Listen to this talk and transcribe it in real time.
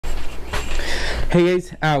Hey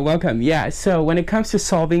guys, welcome. Yeah, so when it comes to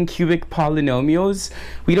solving cubic polynomials,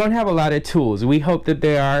 we don't have a lot of tools. We hope that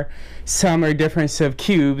there are sum or difference of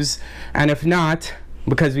cubes, and if not,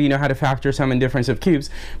 because we know how to factor sum and difference of cubes,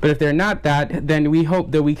 but if they're not that, then we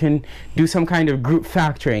hope that we can do some kind of group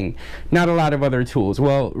factoring, not a lot of other tools.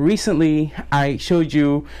 Well, recently I showed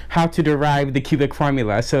you how to derive the cubic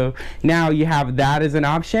formula, so now you have that as an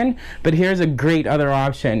option, but here's a great other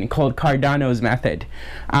option called Cardano's method.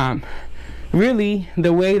 Really,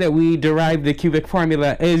 the way that we derive the cubic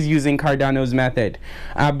formula is using Cardano's method.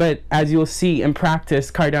 But as you'll see in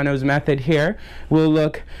practice, Cardano's method here will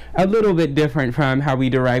look a little bit different from how we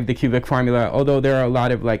derive the cubic formula, although there are a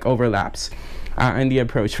lot of overlaps in the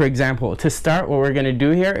approach. For example, to start, what we're going to do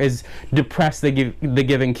here is depress the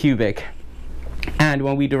given cubic. And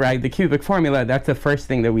when we derived the cubic formula, that's the first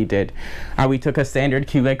thing that we did. We took a standard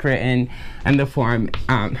cubic written in the form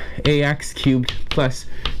ax cubed plus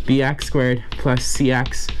bx squared plus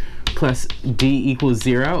cx plus d equals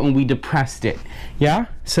 0, and we depressed it. Yeah?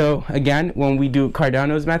 So again, when we do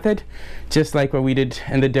Cardano's method, just like what we did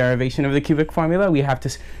in the derivation of the cubic formula, we have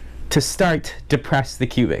to start depress the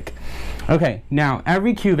cubic. Okay, now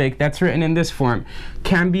every cubic that's written in this form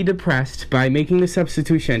can be depressed by making the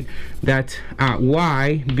substitution that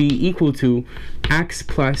y be equal to x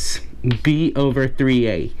plus b over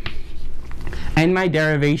 3a. In my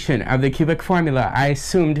derivation of the cubic formula, I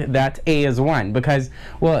assumed that a is 1 because,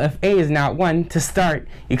 well, if a is not 1, to start,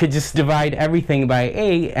 you could just divide everything by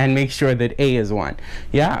a and make sure that a is 1.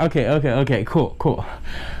 Yeah? Okay, cool.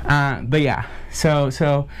 But yeah,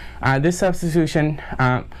 so this substitution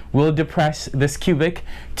will depress this cubic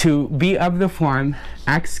to be of the form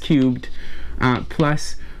x cubed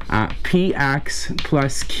plus px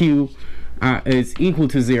plus q is equal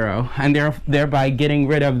to 0, and thereby getting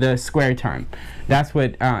rid of the square term. That's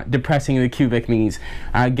what depressing the cubic means,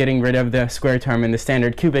 getting rid of the square term in the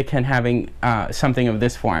standard cubic and having something of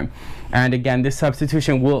this form. And again, this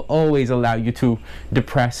substitution will always allow you to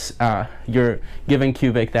depress your given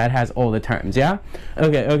cubic that has all the terms. Yeah?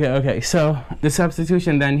 Okay. So the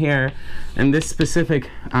substitution then here in this specific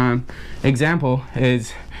example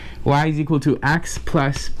is y is equal to x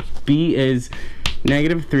plus b is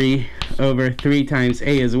negative 3 over 3 times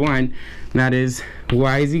a is 1. That is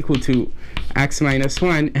y is equal to x minus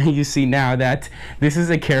 1, and you see now that this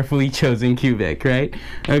is a carefully chosen cubic, right?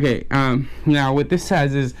 Okay, now what this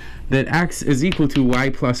says is that x is equal to y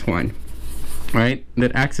plus 1, right?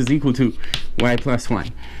 That x is equal to y plus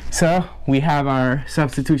 1. So we have our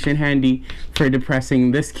substitution handy for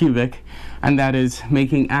depressing this cubic, and that is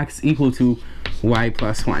making x equal to y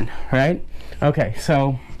plus 1, right? Okay,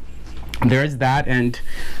 so there's that, and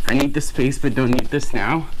I need the space but don't need this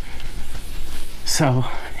now. So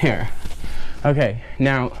here. Okay,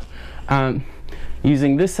 now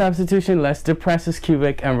using this substitution, let's depress this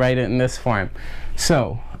cubic and write it in this form.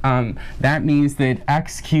 So that means that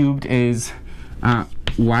x cubed is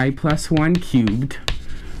y plus 1 cubed,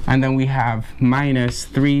 and then we have minus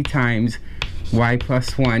 3 times y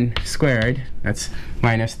plus 1 squared, that's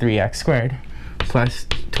minus 3x squared, plus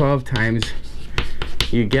 12 times,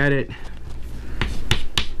 you get it.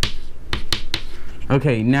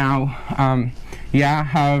 Okay, now, yeah,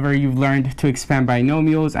 however you've learned to expand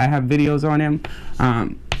binomials, I have videos on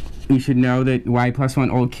them. You should know that y plus 1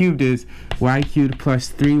 all cubed is y cubed plus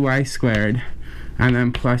 3y squared, and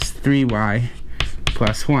then plus 3y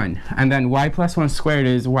plus 1. And then y plus 1 squared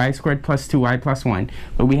is y squared plus 2y plus 1.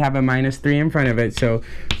 But we have a minus 3 in front of it, so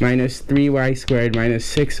minus 3y squared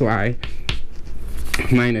minus 6y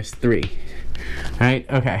minus 3. Right?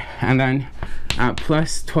 Okay, and then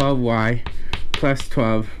plus 12y plus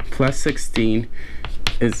 12 plus 16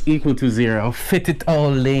 is equal to 0. Fit it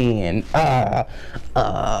all in.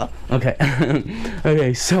 Okay.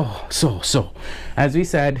 Okay, so as we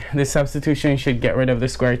said, this substitution should get rid of the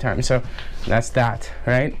square term, so that's that,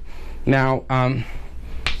 right? Now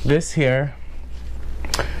this here,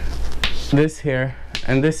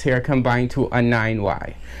 and this here combine to a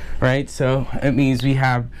 9y, right? So it means we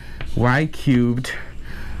have y cubed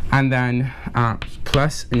and then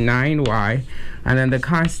plus 9y, and then the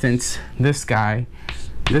constants, this guy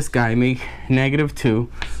make negative 2,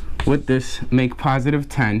 with this make positive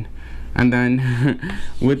 10, and then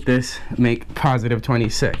with this make positive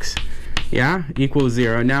 26. Yeah, equals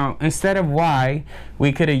 0. Now instead of y,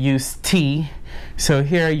 we could have used t. So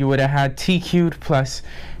here you would have had t cubed plus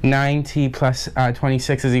 9t plus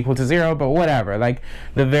 26 is equal to 0, but whatever, like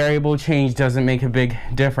the variable change doesn't make a big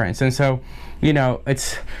difference. And so, you know,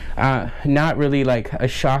 it's not really like a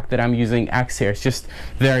shock that I'm using x here. It's just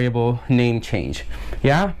variable name change.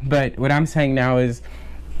 Yeah, but what I'm saying now is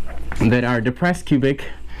that our depressed cubic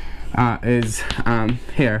is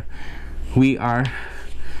here. We are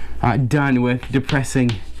done with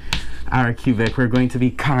depressing our cubic. We're going to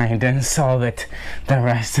be kind and solve it the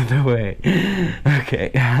rest of the way.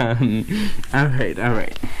 Okay. All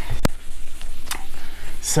right.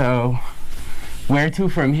 So, where to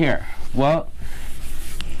from here? Well,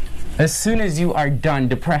 as soon as you are done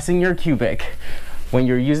depressing your cubic, when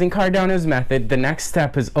you're using Cardano's method, the next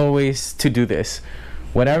step is always to do this.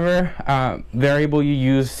 Whatever variable you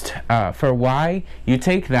used for y, you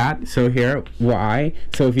take that. So here, y.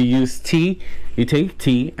 So if you use t, you take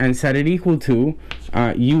t and set it equal to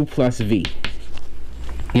u plus v.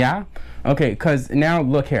 Yeah? Okay, because now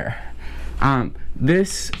look here.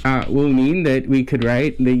 This will mean that we could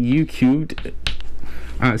write the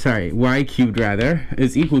y cubed rather,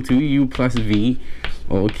 is equal to u plus v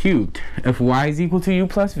all cubed. If y is equal to u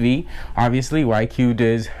plus v, obviously y cubed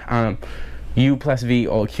is u plus v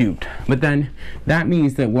all cubed. But then that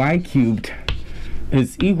means that y cubed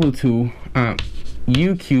is equal to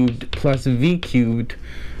u cubed plus v cubed,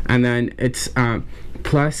 and then it's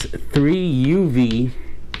plus 3uv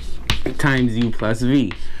times u plus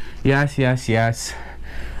v. Yes.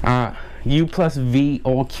 U plus v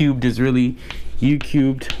all cubed is really u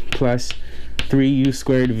cubed plus 3u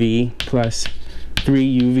squared v plus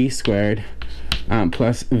 3uv squared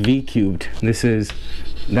plus v cubed. This is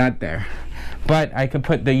that there. But I could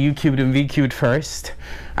put the u cubed and v cubed first,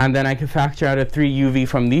 and then I could factor out a 3uv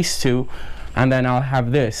from these two, and then I'll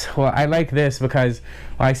have this. Well, I like this because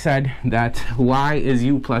I said that y is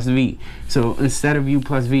u plus v. So instead of u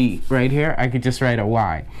plus v right here, I could just write a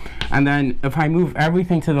y. And then if I move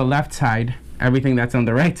everything to the left side, everything that's on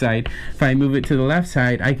the right side, if I move it to the left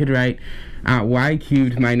side, I could write y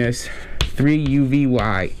cubed minus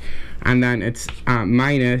 3uvy, and then it's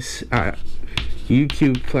minus u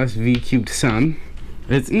cubed plus v cubed sum.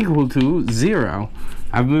 It's equal to 0.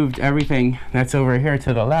 I've moved everything that's over here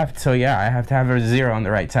to the left, so yeah, I have to have a 0 on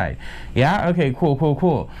the right side. Yeah? Okay,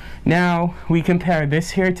 cool. Now, we compare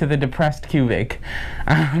this here to the depressed cubic.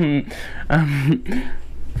 I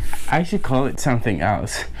should call it something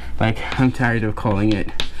else. Like, I'm tired of calling it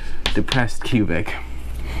depressed cubic,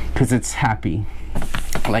 because it's happy.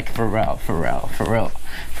 Like, for real.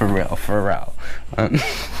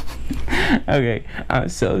 Okay,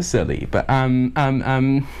 so silly, but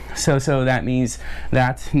so that means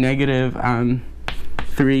that negative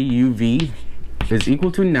 3uv is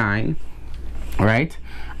equal to 9, right?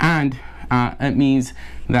 And it means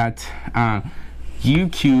that u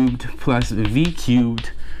cubed plus v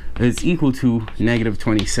cubed is equal to negative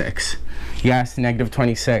 26. Yes, negative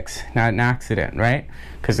 26, not an accident, right?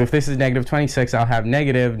 Because if this is negative 26, I'll have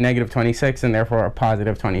negative 26, and therefore a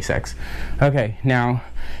positive 26. Okay, now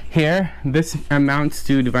here, this amounts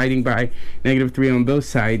to dividing by negative 3 on both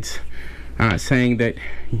sides, saying that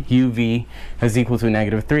uv is equal to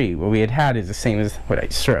negative 3. What we had is the same as what I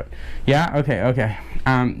just wrote. Yeah, okay.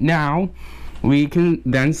 Now, we can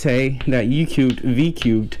then say that u cubed v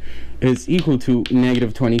cubed is equal to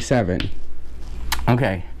negative 27.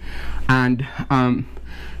 Okay, and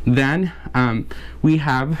then we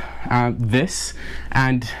have this,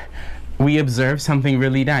 and we observe something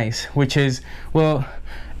really nice, which is, well,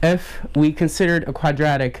 if we considered a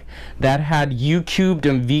quadratic that had u cubed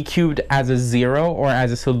and v cubed as a 0 or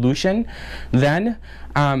as a solution, then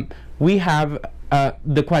we have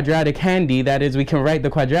the quadratic handy. That is, we can write the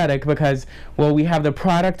quadratic because, well, we have the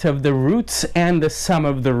product of the roots and the sum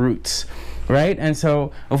of the roots, right? And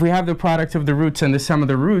so if we have the product of the roots and the sum of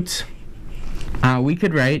the roots, we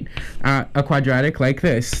could write a quadratic like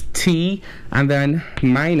this: t and then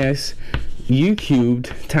minus u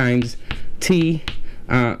cubed times t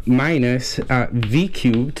minus v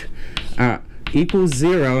cubed equals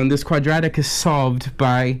 0, and this quadratic is solved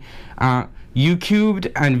by u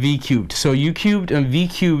cubed and v cubed. So u cubed and v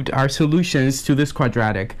cubed are solutions to this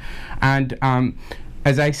quadratic, and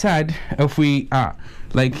as I said, if we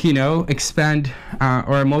expand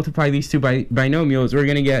or multiply these two binomials, we're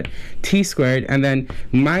going to get t squared and then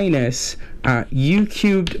minus u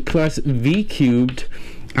cubed plus v cubed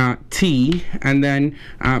t, and then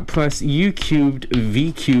plus u cubed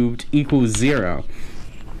v cubed equals 0.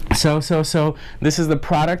 So this is the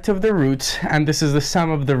product of the roots, and this is the sum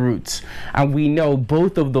of the roots, and we know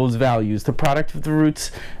both of those values. The product of the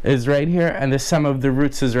roots is right here, and the sum of the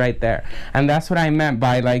roots is right there. And that's what I meant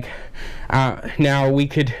by, like, now we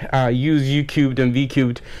could use u cubed and v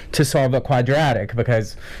cubed to solve a quadratic,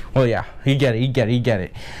 because, well, yeah, you get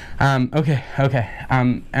it. Okay.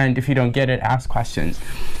 And if you don't get it, ask questions.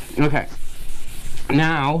 Okay.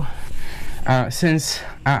 Now, since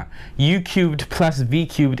u cubed plus v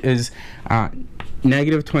cubed is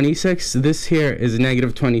negative 26. This here is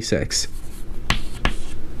negative 26.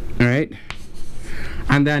 All right,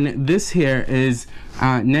 and then this here is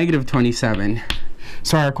negative 27.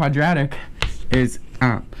 So our quadratic is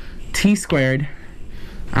t squared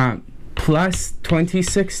plus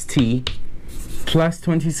 26t plus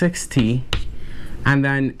 26t, and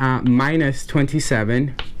then minus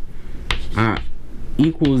 27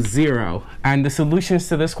 equals 0. And the solutions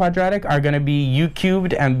to this quadratic are going to be u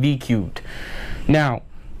cubed and v cubed. Now,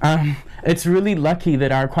 it's really lucky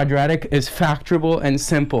that our quadratic is factorable and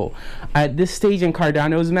simple. At this stage in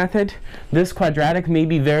Cardano's method, this quadratic may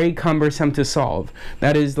be very cumbersome to solve.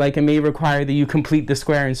 That is, like, it may require that you complete the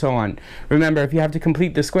square and so on. Remember, if you have to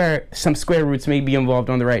complete the square, some square roots may be involved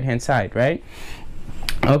on the right-hand side, right?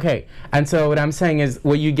 Okay, and so what I'm saying is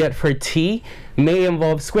what you get for t may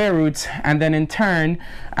involve square roots, and then in turn,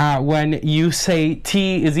 when you say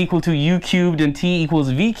t is equal to u cubed and t equals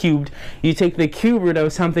v cubed, you take the cube root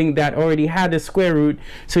of something that already had a square root,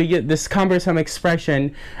 so you get this cumbersome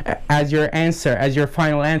expression as your answer, as your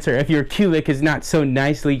final answer, if your cubic is not so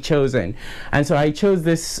nicely chosen. And so I chose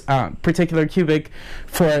this particular cubic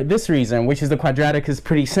for this reason, which is the quadratic is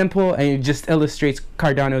pretty simple and it just illustrates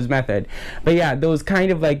Cardano's method. But yeah, those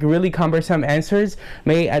kind of like really cumbersome answers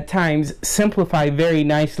may at times simplify very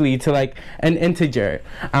nicely to like an integer.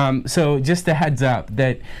 So just a heads up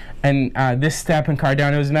that in this step in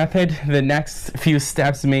Cardano's method, the next few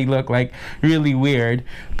steps may look like really weird,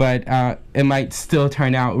 but it might still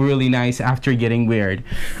turn out really nice after getting weird.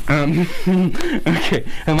 Okay,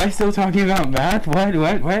 am I still talking about math? What?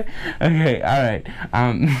 Okay, all right.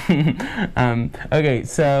 Okay,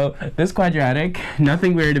 so this quadratic,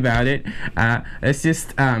 nothing weird about it. It's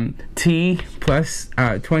just t plus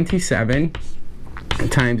 27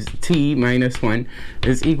 times t minus 1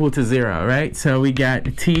 is equal to 0, right? So we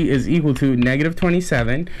get t is equal to negative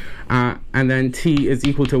 27, and then t is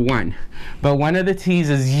equal to 1. But one of the t's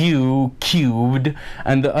is u cubed,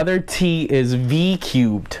 and the other t is v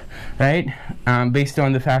cubed, right? Based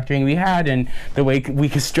on the factoring we had and the way we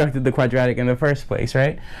constructed the quadratic in the first place,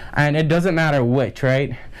 right? And it doesn't matter which,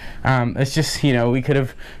 right? It's just, you know, we could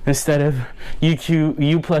have, instead of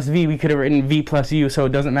u plus v, we could have written v plus u, so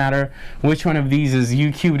it doesn't matter which one of these is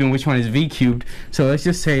u cubed and which one is v cubed. So let's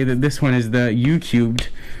just say that this one is the u cubed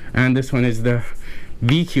and this one is the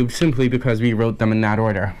v cubed, simply because we wrote them in that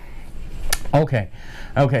order. Okay,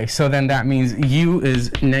 so then that means u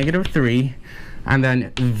is negative 3 and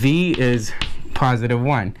then v is positive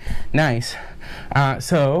 1. Nice.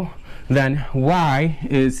 So then y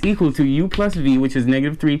is equal to u plus v, which is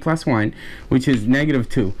negative 3 plus 1, which is negative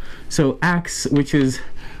 2. So x, which is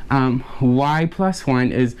y plus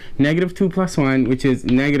 1, is negative 2 plus 1, which is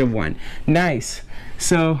negative 1. Nice.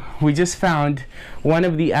 So we just found one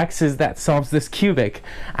of the x's that solves this cubic,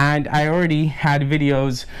 and I already had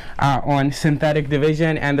videos on synthetic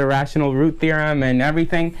division and the rational root theorem and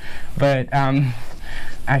everything, but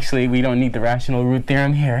actually we don't need the rational root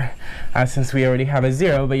theorem here since we already have a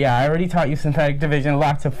 0. But yeah, I already taught you synthetic division,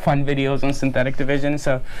 lots of fun videos on synthetic division,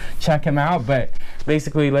 so check them out. But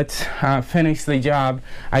basically, let's finish the job.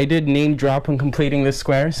 I did name drop when completing the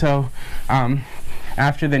square, so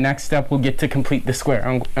after the next step, we'll get to complete the square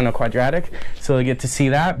on a quadratic, so we'll get to see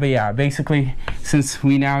that. But yeah, basically, since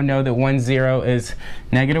we now know that 1, 0 is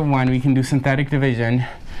negative 1, we can do synthetic division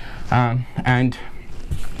and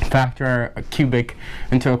factor our cubic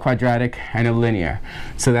into a quadratic and a linear.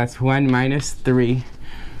 So that's 1 minus 3,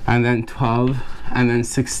 and then 12, and then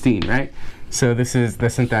 16, right? So this is the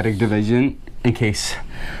synthetic division, in case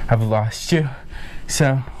I've lost you.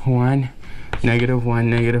 So 1, negative 1,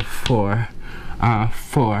 negative 4,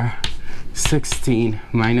 4, 16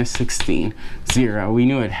 minus 16, 0. We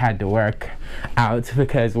knew it had to work out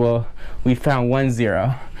because, well, we found 1,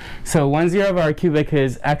 0. So 1, 0 of our cubic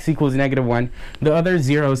is x equals negative 1. The other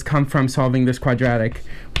zeros come from solving this quadratic,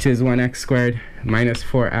 which is 1x squared minus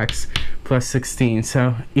 4x plus 16,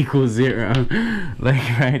 so equals 0.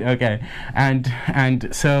 Like, right? Okay.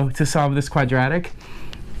 And so to solve this quadratic,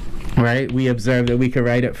 right, we observed that we could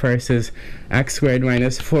write it first as x squared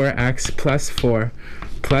minus 4x plus 4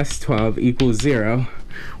 plus 12 equals 0,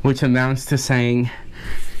 which amounts to saying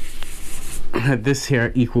that this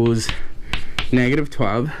here equals negative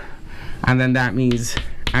 12, and then that means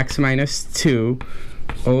x minus 2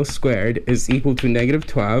 all squared is equal to negative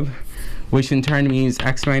 12, which in turn means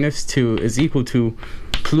x minus 2 is equal to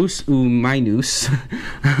plus ou minus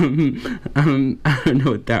I don't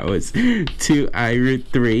know what that was, 2i root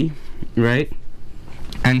 3, right?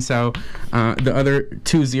 And so the other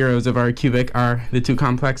two zeros of our cubic are the two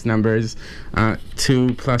complex numbers,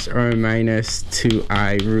 2 plus or minus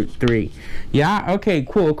 2i root 3. Yeah, okay,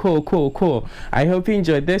 cool. I hope you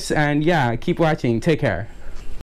enjoyed this, and yeah, keep watching. Take care.